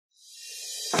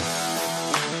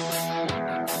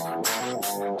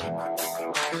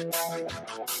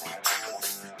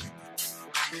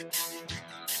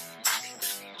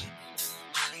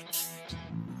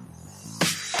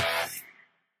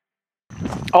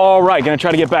All right, gonna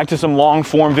try to get back to some long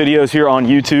form videos here on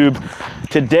YouTube.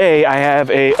 Today I have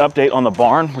a update on the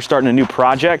barn. We're starting a new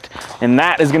project, and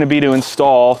that is gonna be to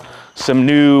install some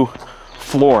new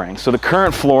flooring. So the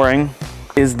current flooring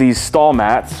is these stall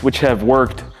mats, which have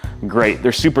worked great.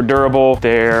 They're super durable,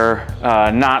 they're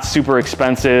not super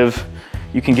expensive.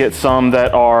 You can get some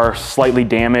that are slightly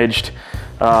damaged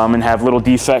and have little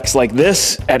defects like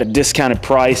this at a discounted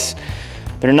price.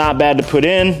 They're not bad to put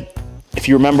in. If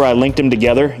you remember, I linked them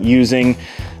together using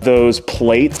those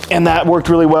plates, and that worked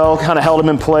really well, kind of held them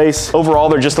in place. Overall,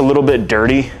 they're just a little bit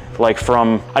dirty.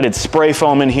 I did spray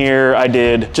foam in here. I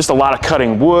did just a lot of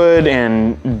cutting wood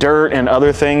and dirt and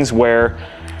other things where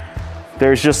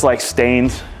there's just like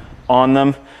stains on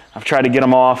them. I've tried to get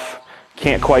them off,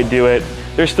 can't quite do it.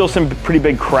 There's still some pretty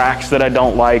big cracks that I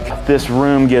don't like. This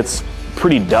room gets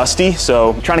pretty dusty,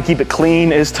 so trying to keep it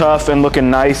clean is tough, and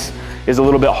looking nice is a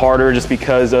little bit harder just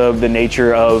because of the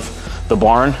nature of the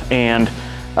barn. And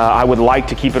I would like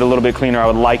to keep it a little bit cleaner. I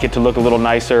would like it to look a little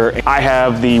nicer. I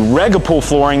have the Regupol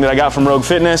flooring that I got from Rogue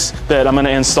Fitness that I'm gonna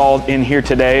install in here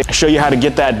today. Show you how to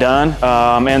get that done.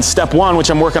 And step one, which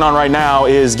I'm working on right now,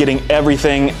 is getting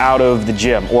everything out of the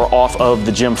gym or off of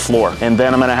the gym floor. And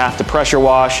then I'm gonna have to pressure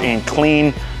wash and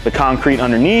clean the concrete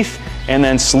underneath, and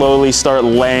then slowly start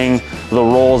laying the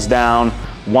rolls down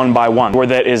one by one. What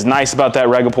that is nice about that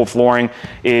Regupol flooring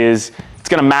is it's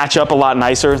gonna match up a lot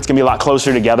nicer. It's gonna be a lot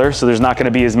closer together, so there's not gonna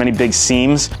be as many big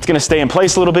seams. It's gonna stay in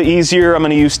place a little bit easier. I'm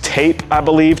gonna use tape, I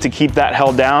believe, to keep that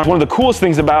held down. One of the coolest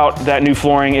things about that new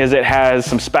flooring is it has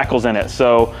some speckles in it,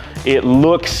 so it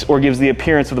looks or gives the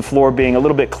appearance of the floor being a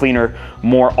little bit cleaner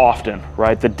more often,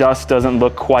 right? The dust doesn't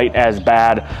look quite as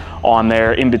bad on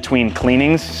there in between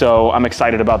cleanings, so I'm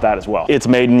excited about that as well. It's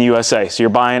made in the USA, so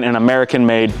you're buying an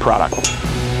American-made product.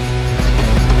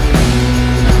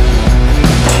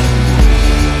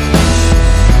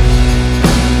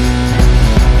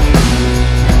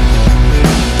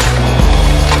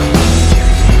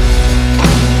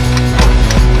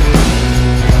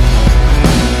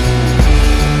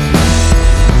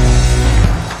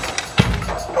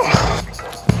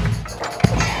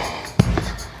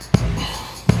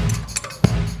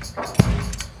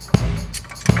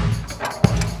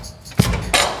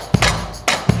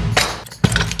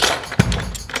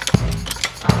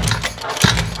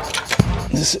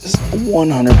 This is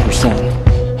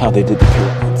 100% how they did the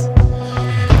pyramids.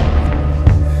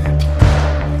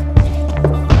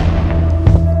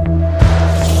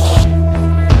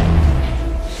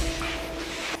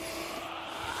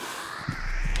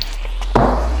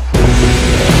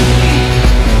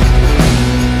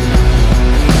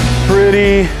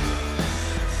 Pretty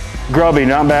grubby,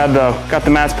 not bad though. Got the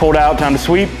mats pulled out, time to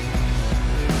sweep.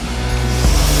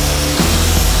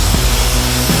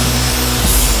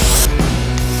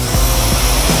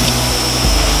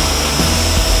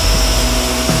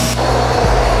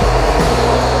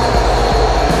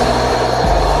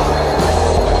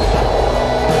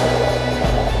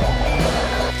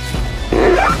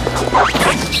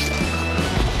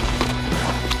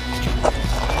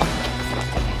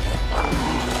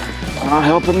 Not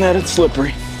helping that it's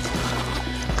slippery.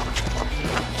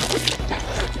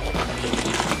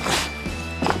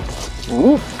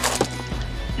 Ooh.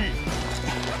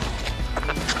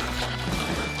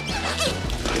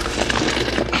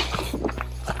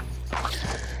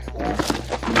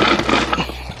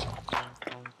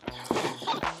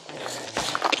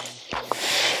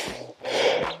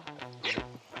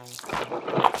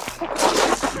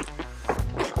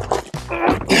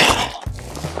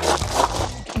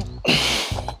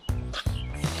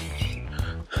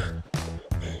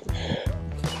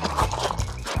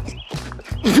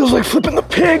 It feels like flipping the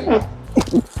pig.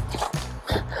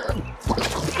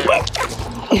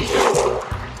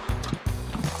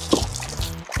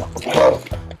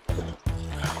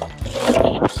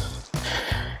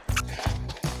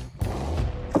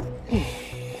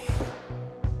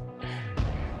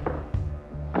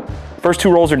 First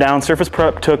two rolls are down. Surface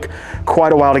prep took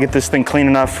quite a while to get this thing clean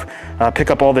enough, pick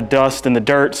up all the dust and the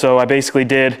dirt. So I basically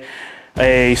did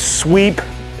a sweep,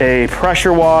 a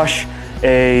pressure wash,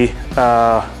 a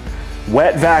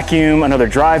wet vacuum, another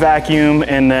dry vacuum,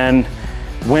 and then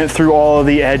went through all of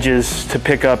the edges to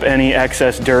pick up any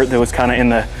excess dirt that was kind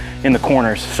of in the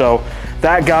corners. So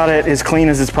that got it as clean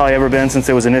as it's probably ever been since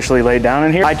it was initially laid down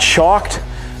in here. I chalked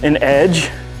an edge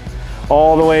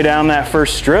all the way down that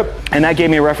first strip, and that gave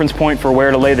me a reference point for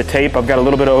where to lay the tape. I've got a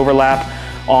little bit of overlap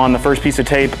on the first piece of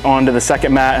tape onto the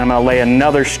second mat, and I'm gonna lay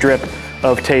another strip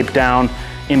of tape down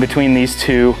in between these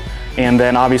two, and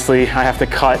then obviously I have to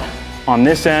cut on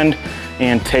this end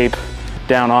and tape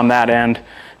down on that end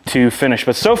to finish.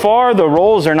 But so far, the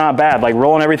rolls are not bad. Like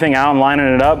rolling everything out and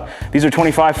lining it up. These are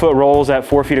 25-foot rolls at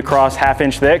 4 feet across, 1/2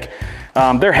 inch thick.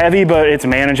 They're heavy, but it's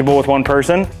manageable with one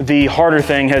person. The harder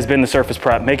thing has been the surface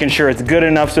prep, making sure it's good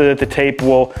enough so that the tape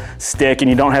will stick and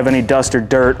you don't have any dust or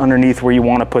dirt underneath where you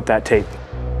want to put that tape.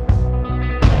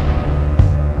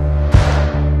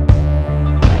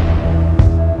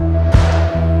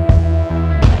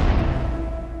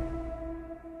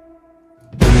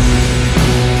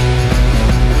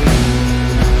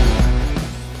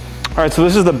 All right, so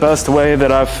this is the best way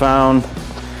that I've found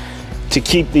to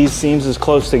keep these seams as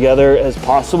close together as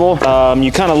possible.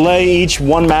 You kind of lay each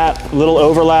one mat a little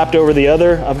overlapped over the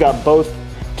other. I've got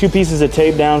two pieces of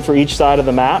tape down for each side of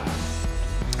the mat.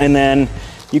 And then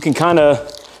you can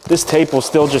this tape will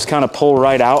still just kind of pull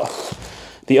right out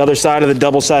the other side of the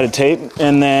double-sided tape.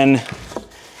 And then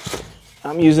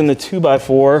I'm using the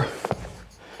 2x4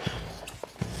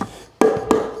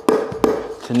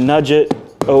 to nudge it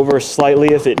over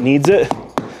slightly if it needs it.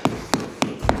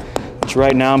 Which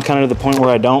right now I'm kind of to the point where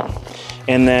I don't.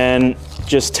 And then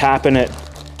just tapping it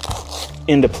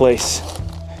into place.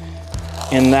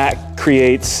 And that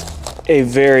creates a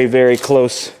very, very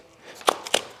close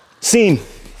seam.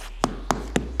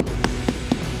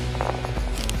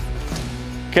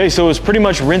 Okay, so it's pretty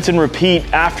much rinse and repeat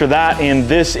after that, and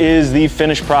this is the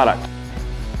finished product.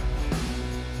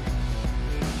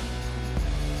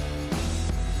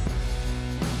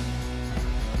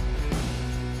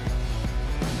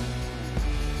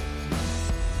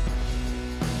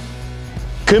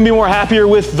 Couldn't be more happier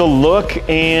with the look,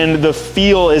 and the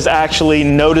feel is actually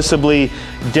noticeably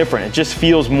different. It just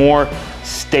feels more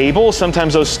stable.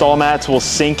 Sometimes those stall mats will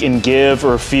sink and give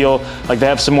or feel like they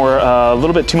have some more, a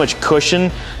little bit too much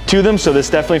cushion to them. So this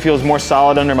definitely feels more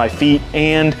solid under my feet,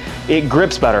 and it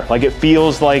grips better. Like it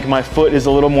feels like my foot is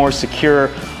a little more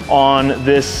secure on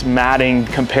this matting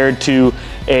compared to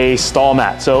a stall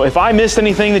mat. So if I missed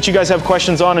anything that you guys have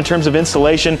questions on in terms of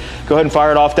installation, go ahead and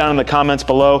fire it off down in the comments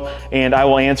below, and I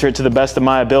will answer it to the best of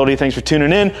my ability. Thanks for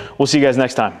tuning in. We'll see you guys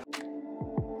next time.